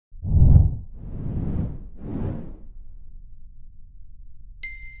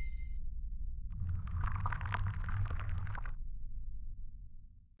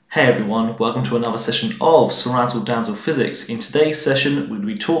Hey everyone, welcome to another session of Ceerazzledazzlephysics. In today's session, we'll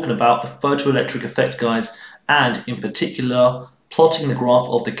be talking about the photoelectric effect, guys, and in particular, plotting the graph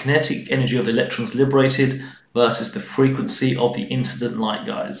of the kinetic energy of the electrons liberated versus the frequency of the incident light,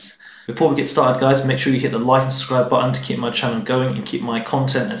 guys. Before we get started, guys, make sure you hit the like and subscribe button to keep my channel going and keep my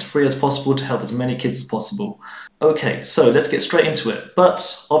content as free as possible to help as many kids as possible. Okay, so let's get straight into it.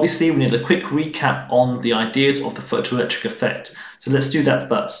 But obviously, we need a quick recap on the ideas of the photoelectric effect. So let's do that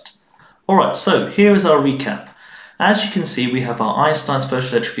first. Alright, so here is our recap. As you can see, we have our Einsteins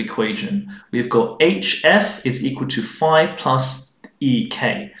Photoelectric equation. We've got HF is equal to phi plus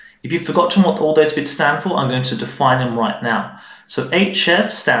EK. If you've forgotten what all those bits stand for, I'm going to define them right now. So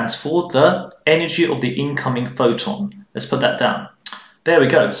HF stands for the energy of the incoming photon. Let's put that down. There we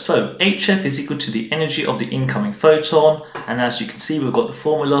go. So HF is equal to the energy of the incoming photon. And as you can see, we've got the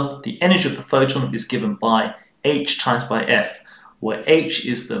formula. The energy of the photon is given by H times by F, where H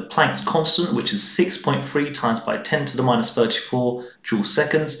is the Planck's constant, which is 6.3 times by 10 to the minus 34 joule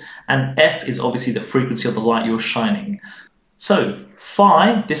seconds. And F is obviously the frequency of the light you're shining. So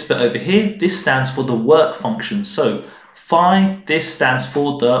phi, this bit over here, this stands for the work function. So phi, this stands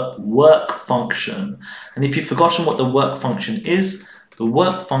for the work function. And if you've forgotten what the work function is, the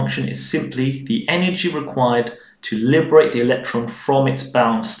work function is simply the energy required to liberate the electron from its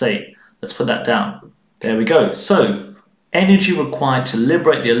bound state. Let's put that down. There we go. So energy required to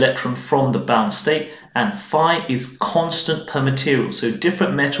liberate the electron from the bound state, and phi is constant per material. So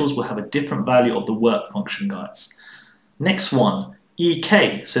different metals will have a different value of the work function, guys. Next one,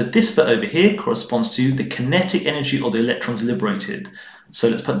 EK. So this bit over here corresponds to the kinetic energy of the electrons liberated. So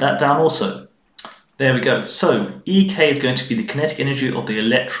let's put that down also. There we go. So EK is going to be the kinetic energy of the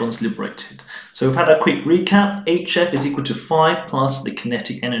electrons liberated. So we've had a quick recap. HF is equal to phi plus the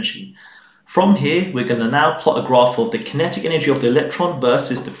kinetic energy. From here, we're going to now plot a graph of the kinetic energy of the electron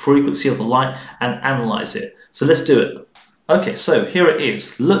versus the frequency of the light and analyze it. So let's do it. Okay, so here it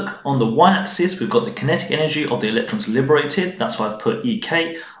is. Look, on the y-axis, we've got the kinetic energy of the electrons liberated. That's why I've put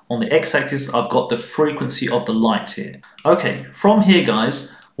EK. On the x-axis, I've got the frequency of the light here. Okay, from here,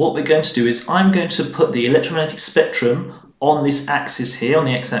 guys, what we're going to do is I'm going to put the electromagnetic spectrum on this axis here, on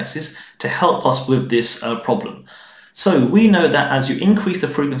the x-axis, to help us with this problem. So we know that as you increase the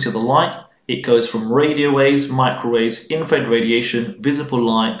frequency of the light, it goes from radio waves, microwaves, infrared radiation, visible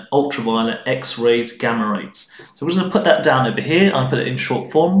light, ultraviolet, X-rays, gamma rays. So we're just going to put that down over here. I'll put it in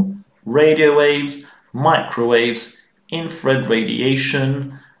short form. Radio waves, microwaves, infrared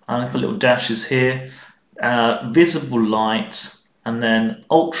radiation, I'll put little dashes here, visible light, and then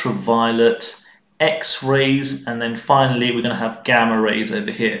ultraviolet, X-rays, and then finally we're going to have gamma rays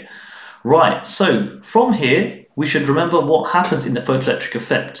over here. Right, so from here, we should remember what happens in the photoelectric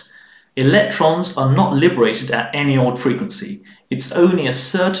effect. Electrons are not liberated at any old frequency. It's only a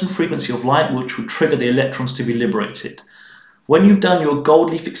certain frequency of light which will trigger the electrons to be liberated. When you've done your gold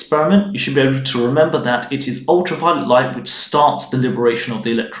leaf experiment, you should be able to remember that it is ultraviolet light which starts the liberation of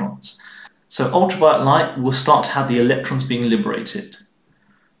the electrons. So ultraviolet light will start to have the electrons being liberated.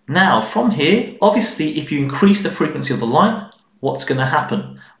 Now from here, obviously if you increase the frequency of the light, what's going to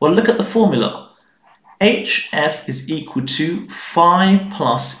happen? Well, look at the formula. HF is equal to phi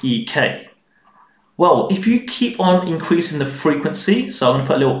plus EK. Well, if you keep on increasing the frequency, so I'm going to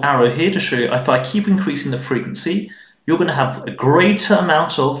put a little arrow here to show you, if I keep increasing the frequency, you're going to have a greater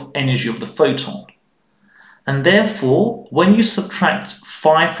amount of energy of the photon. And therefore, when you subtract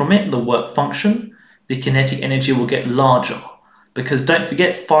phi from it, the work function, the kinetic energy will get larger. Because don't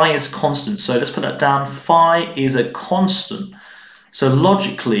forget, phi is constant. So let's put that down. Phi is a constant. So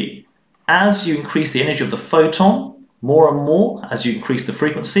logically, as you increase the energy of the photon more and more as you increase the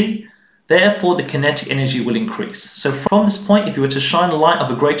frequency, therefore the kinetic energy will increase. So from this point, if you were to shine a light of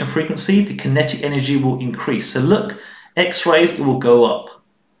a greater frequency, the kinetic energy will increase. So look, X-rays, it will go up.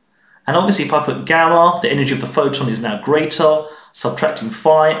 And obviously if I put gamma, the energy of the photon is now greater. Subtracting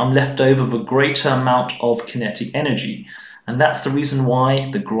phi, I'm left over with a greater amount of kinetic energy. And that's the reason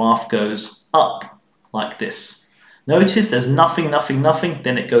why the graph goes up like this. Notice there's nothing, nothing, nothing,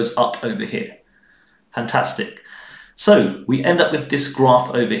 then it goes up over here. Fantastic. So we end up with this graph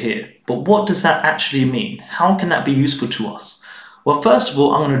over here. But what does that actually mean? How can that be useful to us? Well, first of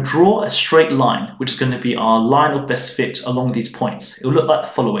all, I'm going to draw a straight line, which is going to be our line of best fit along these points. It will look like the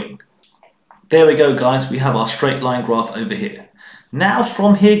following. There we go, guys. We have our straight line graph over here. Now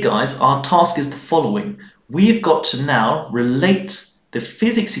from here, guys, our task is the following. We've got to now relate the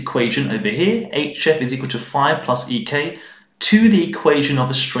physics equation over here, HF is equal to phi plus EK, to the equation of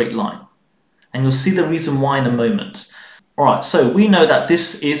a straight line. And you'll see the reason why in a moment. Alright, so we know that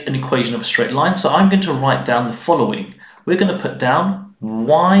this is an equation of a straight line, so I'm going to write down the following. We're going to put down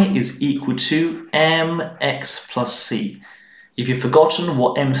y is equal to mx plus c. If you've forgotten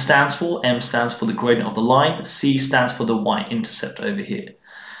what m stands for the gradient of the line, c stands for the y-intercept over here.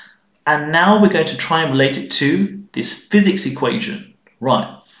 And now we're going to try and relate it to this physics equation.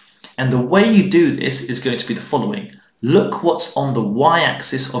 Right, and the way you do this is going to be the following. Look what's on the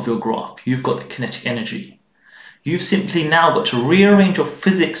y-axis of your graph. You've got the kinetic energy. You've simply now got to rearrange your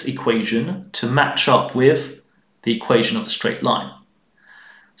physics equation to match up with the equation of the straight line.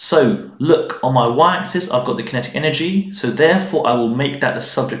 So look, on my y-axis I've got the kinetic energy, so therefore I will make that the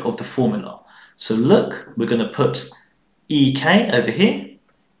subject of the formula. So look, we're going to put EK over here,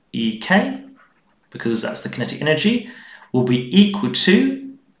 EK, because that's the kinetic energy, will be equal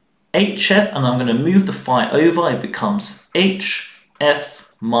to HF, and I'm going to move the phi over, it becomes HF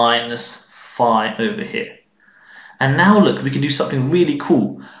minus phi over here. And now look, we can do something really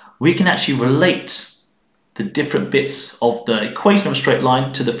cool. We can actually relate the different bits of the equation of a straight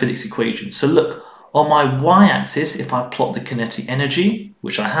line to the physics equation. So look, on my y-axis, if I plot the kinetic energy,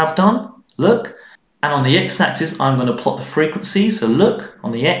 which I have done, look, and on the x-axis, I'm going to plot the frequency. So look,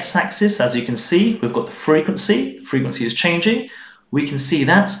 on the x-axis, as you can see, we've got the frequency is changing. We can see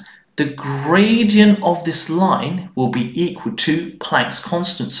that the gradient of this line will be equal to Planck's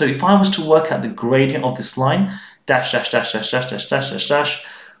constant. So if I was to work out the gradient of this line, dash, dash, dash, dash, dash, dash, dash, dash, dash,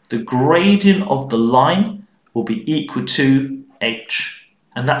 the gradient of the line will be equal to h.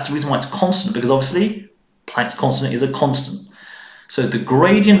 And that's the reason why it's constant, because obviously Planck's constant is a constant. So the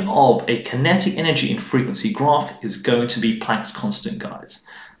gradient of a kinetic energy in frequency graph is going to be Planck's constant, guys.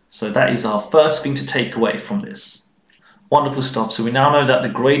 So that is our first thing to take away from this. Wonderful stuff. So we now know that the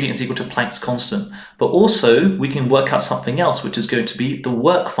gradient is equal to Planck's constant, but also we can work out something else, which is going to be the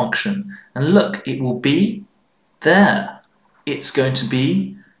work function. And look, it will be there. It's going to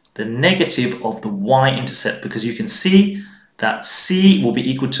be the negative of the y-intercept, because you can see that c will be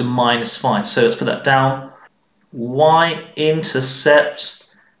equal to minus phi. So let's put that down. Y-intercept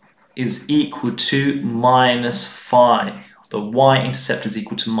is equal to minus phi. The y-intercept is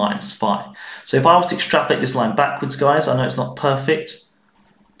equal to minus phi. So if I was to extrapolate this line backwards, guys, I know it's not perfect.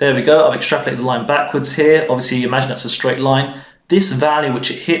 There we go, I've extrapolated the line backwards here. Obviously, imagine that's a straight line. This value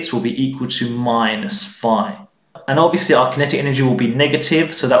which it hits will be equal to minus phi. And obviously our kinetic energy will be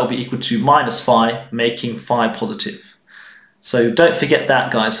negative, so that will be equal to minus phi, making phi positive. So don't forget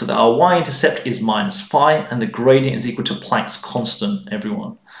that, guys, so that our y-intercept is minus phi and the gradient is equal to Planck's constant,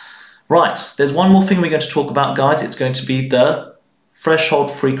 everyone. Right, there's one more thing we're going to talk about, guys. It's going to be the threshold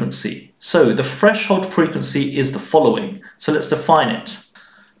frequency. So the threshold frequency is the following. So let's define it.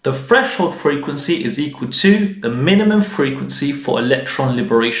 The threshold frequency is equal to the minimum frequency for electron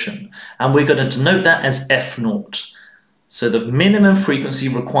liberation, and we're going to denote that as F0. So the minimum frequency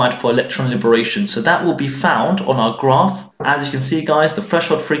required for electron liberation, so that will be found on our graph. As you can see, guys, the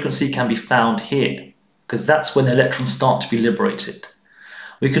threshold frequency can be found here, because that's when the electrons start to be liberated.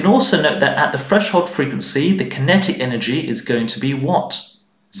 We can also note that at the threshold frequency, the kinetic energy is going to be what?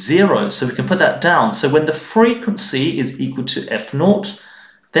 0, so we can put that down. So when the frequency is equal to F0,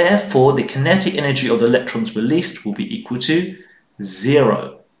 therefore, the kinetic energy of the electrons released will be equal to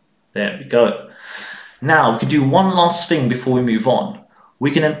 0. There we go. Now, we can do one last thing before we move on.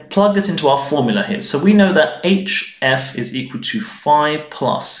 We can then plug this into our formula here. So we know that HF is equal to phi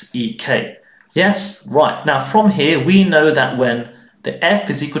plus EK. Yes? Right. Now, from here, we know that when the F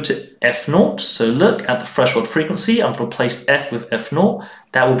is equal to F0, so look at the threshold frequency, I've replaced F with F0,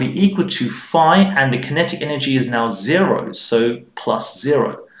 that will be equal to phi, and the kinetic energy is now 0, so plus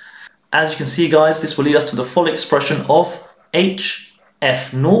 0. As you can see, guys, this will lead us to the full expression of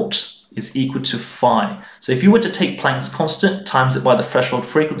HF0 is equal to phi. So if you were to take Planck's constant, times it by the threshold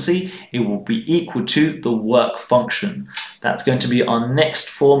frequency, it will be equal to the work function. That's going to be our next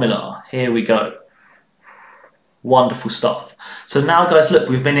formula. Here we go. Wonderful stuff. So now, guys, look,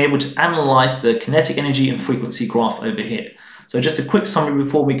 we've been able to analyze the kinetic energy and frequency graph over here. So just a quick summary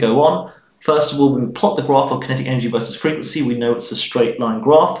before we go on. First of all, when we plot the graph of kinetic energy versus frequency, we know it's a straight line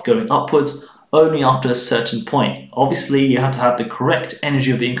graph going upwards only after a certain point. Obviously, you have to have the correct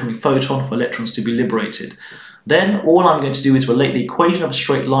energy of the incoming photon for electrons to be liberated. Then all I'm going to do is relate the equation of a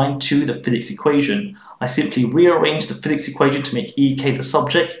straight line to the physics equation. I simply rearrange the physics equation to make EK the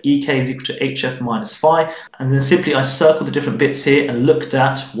subject. EK is equal to HF minus phi. And then simply I circled the different bits here and looked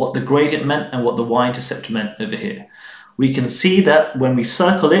at what the gradient meant and what the y-intercept meant over here. We can see that when we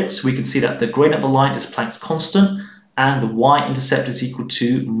circle it, we can see that the gradient of the line is Planck's constant and the y-intercept is equal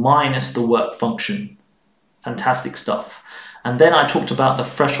to minus the work function. Fantastic stuff. And then I talked about the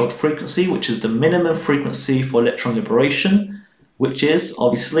threshold frequency, which is the minimum frequency for electron liberation, which is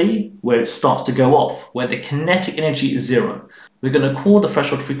obviously where it starts to go off, where the kinetic energy is 0. we're going to call the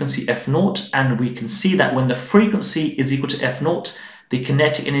threshold frequency f0, and we can see that when the frequency is equal to f0, the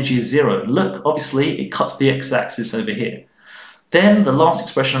kinetic energy is 0. Look, obviously it cuts the x-axis over here. Then the last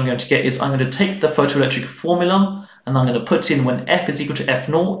expression I'm going to get is I'm going to take the photoelectric formula and I'm going to put in when f is equal to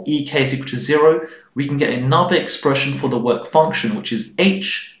f0, ek is equal to 0, we can get another expression for the work function, which is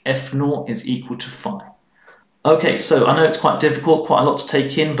h f0 is equal to phi. Okay, so I know it's quite difficult, quite a lot to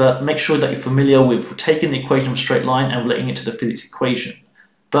take in, but make sure that you're familiar with taking the equation of a straight line and relating it to the physics equation.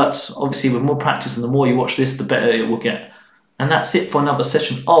 But obviously with more practice and the more you watch this, the better it will get. And that's it for another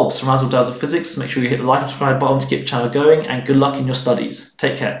session of Ceerazzle Dazzle Physics. Make sure you hit the like and subscribe button to keep the channel going, and good luck in your studies.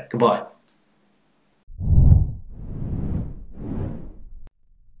 Take care. Goodbye.